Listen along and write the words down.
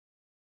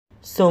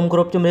សូមគោ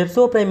រពជំរាប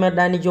សួរប្រិយមិត្ត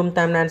ដែលនិយម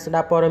តាមដានស្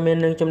ដាប់ព័ត៌មាន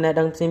និងចំណេះ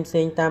ដឹងផ្សេង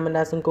ៗតាមបណ្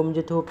ដាសង្គម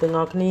YouTube ទាំង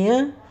អស់គ្នា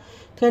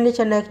ថ្ងៃនេះ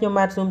Channel ខ្ញុំ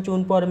បាទសូមជូន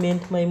ព័ត៌មាន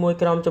ថ្មីមួយ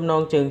ក្រុមចំណ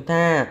ងជើង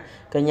ថា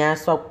កញ្ញា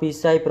សុកពិ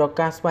សីប្រ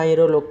កាសស្វែង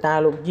រកលោកតា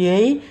លោកយា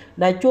យ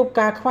ដែលជួប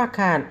ការខ្វះ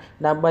ខាត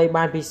ដើម្បី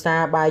បានពិសា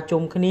បាយ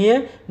ជុំគ្នា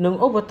និង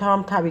ឧបត្ថ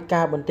ម្ភថវិ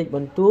កាបន្តិចប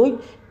ន្តួច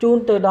ជូន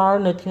ទៅដល់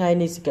នៅថ្ងៃ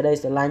នេះសេចក្តី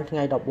ស្រឡាញ់ថ្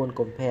ងៃ14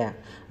កុម្ភៈ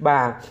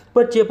បាទ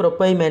ពិតជាប្រ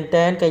ពៃមែន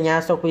តែនកញ្ញា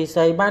សុកពិ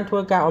សីបានធ្វើ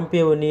ការអំ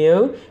ពាវនាវ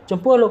ចំ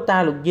ពោះលោកតា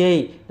លោកយាយ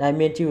ដែល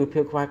មានជីវភា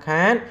ពខ្វះ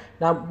ខាត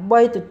ដើម្បី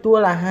ទទួល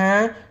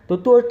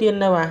ទាន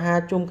នៅអាហារ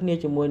ជុំគ្នា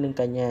ជាមួយនឹង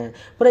កញ្ញា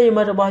ប្រិយ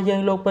មិត្តរបស់យើ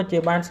ងលោកពិតជា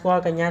បានស្គា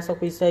ល់កញ្ញាសុក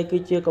ពិសីគឺ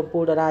ជាកំពូ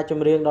លតារាច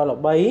ម្រៀងដ៏ល្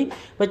បី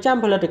ប្រចាំ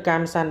ផលិតក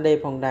ម្ម Sunday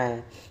ផងដែរ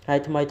ហើយ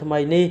ថ្មី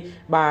នេះ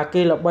បាទ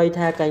គេល្បី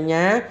ថាកញ្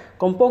ញា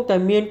កំពុងតែ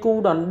មានគូ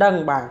ដណ្ដឹង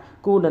បាទ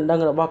គូដណ្ដឹង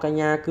របស់កញ្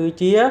ញាគឺ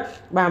ជា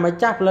បាទម្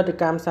ចាស់ផលិត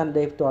កម្ម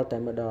Sunday ផ្ទាល់តែ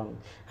ម្ដង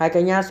ហើយក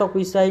ញ្ញាសុក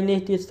ពិសីនេះ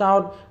ទៀតសោ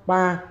ត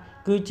បាទ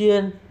គឺជា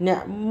អ្នក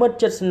មិត្ត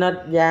ជិតស្និទ្ធ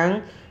យ៉ាង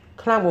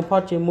ខ្លាំងបំផុ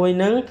តជាមួយ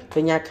នឹងក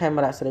ញ្ញាខេម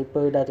រៈស្រី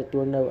ពើដែលទទួ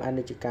លនៅអា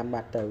និច្ចកម្ម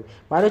បាត់ទៅ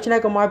បាទដូច្នេះ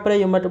កុំឲ្យប្រិ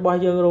យមិត្តរបស់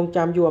យើងរង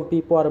ចាំយូរអំពី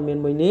ព័ត៌មាន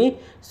មួយនេះ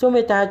សូម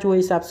មេត្តាជួយ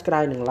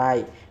Subscribe និង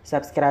Like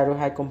Subscribe រួច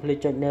ហើយកុំភ្លេច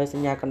ចុចនៅស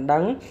ញ្ញាកណ្ដឹ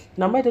ង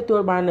ដើម្បីទទួល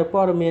បាននូវ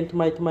ព័ត៌មានថ្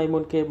មីមុ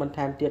នគេបន្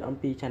ថែមទៀតអំ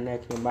ពី Channel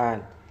ខ្ញុំបាន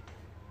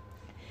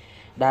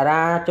តា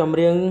រាចម្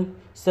រៀង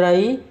ស្រី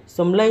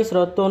សំឡេងស្រ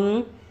ទន់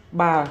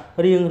បាទ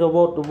រៀងរវ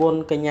ត់រវន់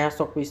កញ្ញា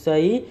សុកពិសី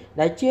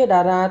ដែលជា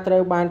តារាត្រូ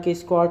វបានគេ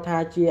ស្គាល់ថា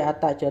ជាអត្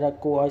តចរិត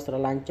គួរឲ្យស្រ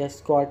ឡាញ់ចេះ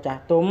ស្គាល់ចា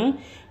ស់ទុំ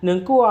និង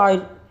គួរឲ្យ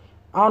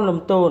អោនលំ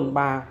ទោន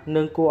បាទ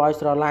និងគួរឲ្យ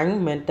ស្រឡាញ់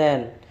មែនតែន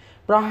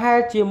ប្រហែល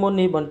ជាមុន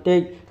នេះបន្តិច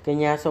ក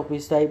ញ្ញាសុកពិ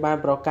សីបាន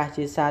ប្រកាស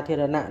ជាសាធា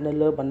រណៈនៅ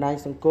លើបណ្ដាញ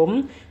សង្គម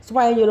ស្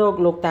វែងរក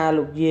លោកតា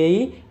លោកយាយ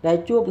ដែល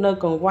ជួបនៅ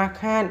កង្វះ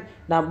ខាត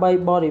ដើម្បី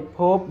បរិ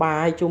ភោគបា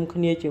យជុំគ្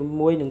នាជា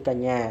មួយនឹងក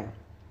ញ្ញា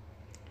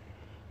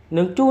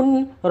នឹងជូន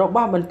រប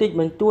ស់បន្តិច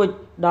បន្តួច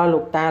ដល់លោ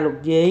កតាលោក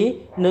យាយ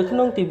នៅក្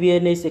នុងទិវា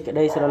នៃសេចក្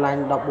តីស្រឡាញ់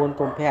14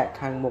កុម្ភៈ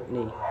ខាងមុខ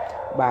នេះ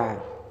បាទ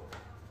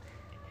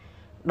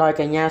ដោយ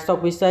កញ្ញាសុក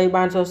ពិសី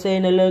បានសរសេរ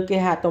នៅលើគេ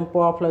ហទំ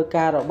ព័រផ្លូវ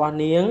ការរបស់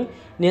នាង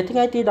នាថ្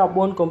ងៃទី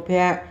14កុម្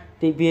ភៈ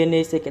ទិវានៃ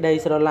សេចក្តី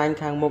ស្រឡាញ់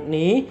ខាងមុខ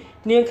នេះ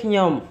នាងខ្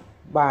ញុំ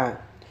បាទ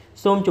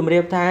សូមជម្រា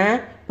បថា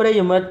ប្រិយ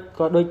មិត្ត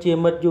ក៏ដូចជា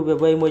មិត្តយុវ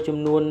វ័យមួយចំ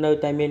នួននៅ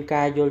តែមាន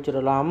ការយល់ច្រ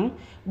ឡំ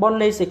បុណ្យ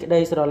នៃសេចក្តី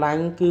ស្រឡា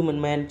ញ់គឺមិន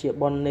មែនជា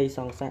បុណ្យនៃស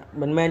ង្សារ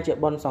មិនមែនជា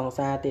បុណ្យសង្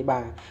សារទេ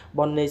បាទ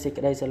បុណ្យនៃសេច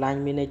ក្តីស្រឡាញ់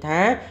មានន័យថា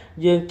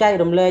យើងចែក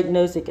រំលែក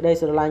នៅសេចក្តី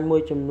ស្រឡាញ់មួ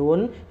យចំនួន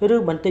ឬ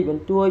បន្តិចប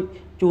ន្តួច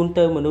ជូន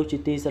ទៅមនុស្សជា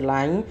ទីស្រ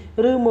ឡាញ់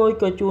ឬមួយ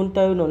ក៏ជូន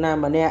ទៅនរណា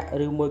ម្នាក់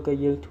ឬមួយក៏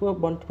យើងធ្វើ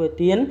បុណ្យធ្វើ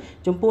ទាន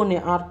ចំពោះអ្ន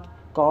កអត់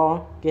ក៏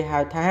គេហៅ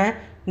ថា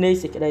នៃ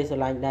សេចក្តីស្រ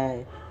ឡាញ់ដែរ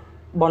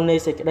បុណ្យនៃ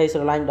សេចក្តីស្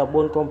រឡាញ់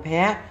14កុម្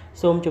ភៈ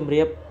សូមជម្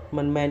រាប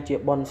មិនមែនជា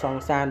បុណ្យស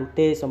ង្សារនោះ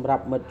ទេសម្រា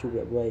ប់មិត្តយុវ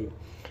វ័យ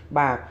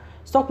បាទ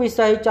សុកពិ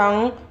សីចង់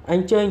អ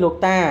ញ្ជើញលោក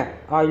តា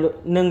ឲ្យ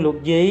នឹងលោក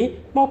យាយ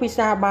មកពិ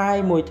សាបាយ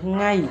មួយថ្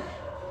ងៃ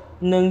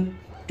នឹង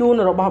ជូន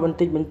របស់បន្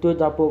តិចបន្តួច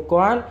ដល់ពួក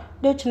គាត់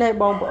ដូច្នេះ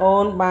បងប្អូ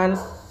ន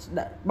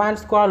បាន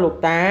ស្គាល់លោក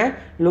តា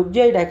លោក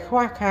យាយដែលខ្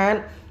វះខាត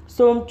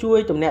សូមជួយ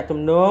ទំនាក់ទំ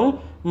នង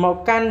មក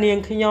កាន់នាង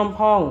ខ្ញុំ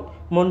ផង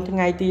មុនថ្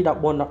ងៃទី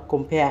14កុ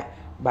ម្ភៈ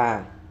បាទ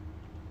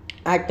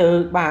អាច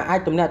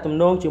ទំនាក់ទំ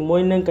នងជាមួ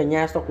យនឹងកញ្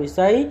ញាសុកពិ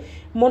សី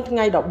មុនថ្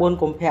ងៃ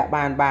14កុម្ភៈ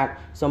បានបាទ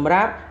សម្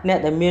រាប់អ្នក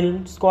ដែលមាន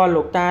ស្គាល់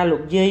លោកតាលោ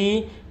កយាយ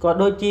ក៏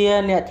ដូចជា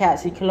អ្នកធាក់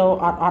ស៊ីក្លូ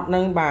អត់នឹ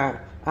ងបាទ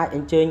អាចអ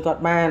ញ្ជើញគា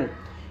ត់បាន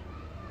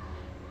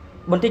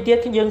បន្តិចទៀត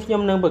ខ្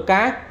ញុំនឹងប្រ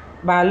កាស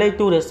បាទលេខ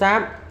ទូរស័ព្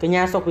ទកញ្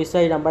ញាសុកពិ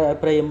សីដើម្បីឲ្យ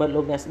ប្រិយមិត្ត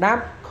លោកអ្នកស្ដា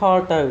ប់ខល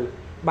ទៅ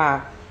បាទ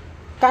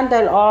កាន់តែ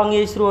ល្អ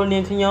ងាយស្រួលនា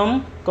ងខ្ញុំ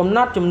កំណ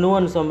ត់ចំនួ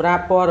នសម្រា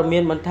ប់ព័ត៌មា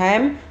នបន្ថែម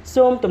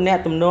សូមទំនា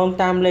ក់ទំនង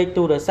តាមលេខ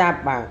ទូរស័ព្ទ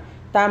បាទ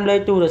តាមលេខ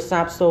ទូរស័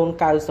ព្ទ093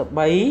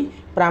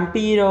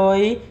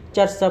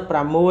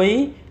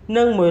 776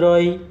និង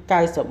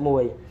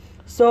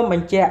191សូមប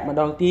ញ្ជាក់ម្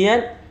ដងទៀត093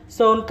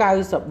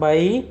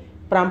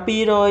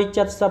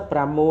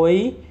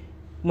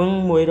 776និង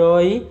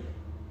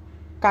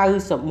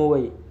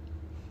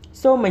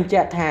191សូមបញ្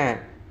ជាក់ថា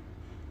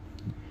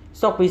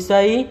សុកពិ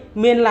សី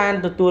មានឡាន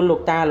ទទួលលោ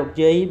កតាលោក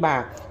យាយបា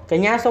ទក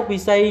ញ្ញាសុកពិ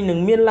សីនឹង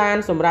មានឡាន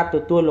សម្រាប់ទ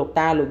ទួលលោក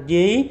តាលោក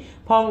យាយ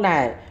ផងដែ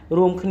រ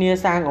រួមគ្នា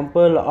សាងអំ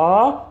ពើល្អ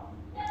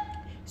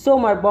សូ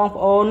មឲ្យបង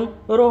ប្អូន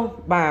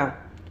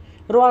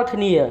រាល់គ្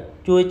នា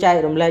ជួយចែក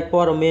រំលែក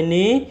ព័ត៌មាន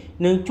នេះ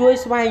និងជួយ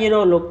ស្វែងរ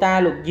កលោកតា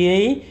លោកយា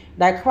យ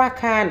ដែលខ្វះ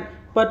ខាត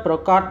ពិតប្រា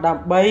កដដើ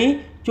ម្បី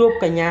ជួប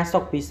កញ្ញាសុ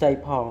កពិសី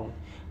ផង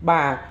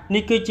បាទ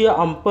នេះគឺជា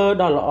អំពើ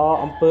ដ៏ល្អ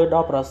អំពើ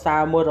ដ៏ប្រសើ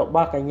រមួយរប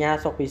ស់កញ្ញា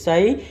សុកពិសី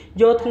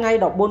យកថ្ងៃ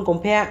14កុ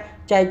ម្ភៈ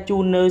ចែកជូ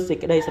ននៅសេច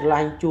ក្តីស្រឡា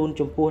ញ់ជូន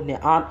ចំពោះអ្នក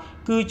អត់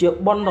គឺជា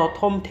បុណ្យដ៏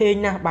ធំធេង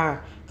ណាស់បាទ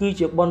គឺ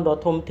ជាបុណ្យដ៏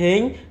ធំធេង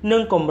និ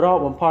ងកម្រ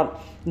បំផុត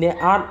អ្នក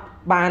អត់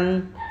បាន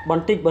ប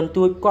ន្តិចបន្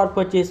តួចគាត់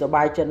ពិតជាសប្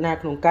បាយចិត្តណាស់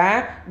ក្នុងការ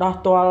ដោះ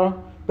ទាល់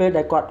ពេល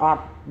ដែលគាត់អ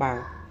ត់បាទ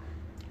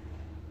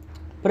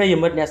ប្រិយ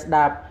មិត្តអ្នកស្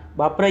ដាប់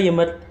បាទប្រិយ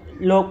មិត្ត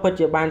លោកពិត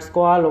ជាបានស្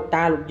គាល់លោក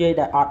តាលោកយាយ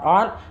ដែលអ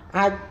ត់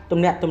អាចទំ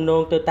នាក់ទំន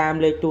ងទៅតាម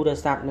លេខទូរ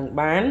ស័ព្ទនឹង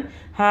បាន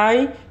ហើយ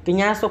កញ្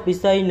ញាសុខពិ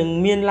សីនឹង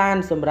មានឡាន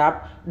សម្រាប់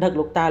ដឹក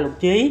លោកតាលោក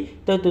យាយ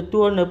ទៅទ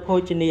ទួលនៅភោ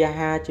ជនីយអា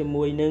ហារជា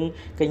មួយនឹង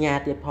កញ្ញា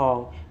ទៀតផង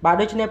បាទ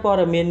ដូច្នេះព័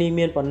ត៌មាននេះ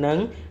មានប៉ុណ្ណឹង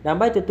ដើម្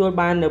បីទទួល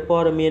បាននៅព័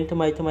ត៌មានថ្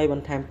មីប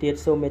ន្ថែមទៀត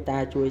សូមមេត្តា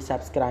ជួយ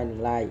Subscribe និ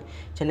ង Like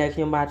Channel ខ្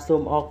ញុំបាទសូ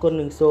មអរគុណ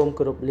និងសូម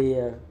គោរពលា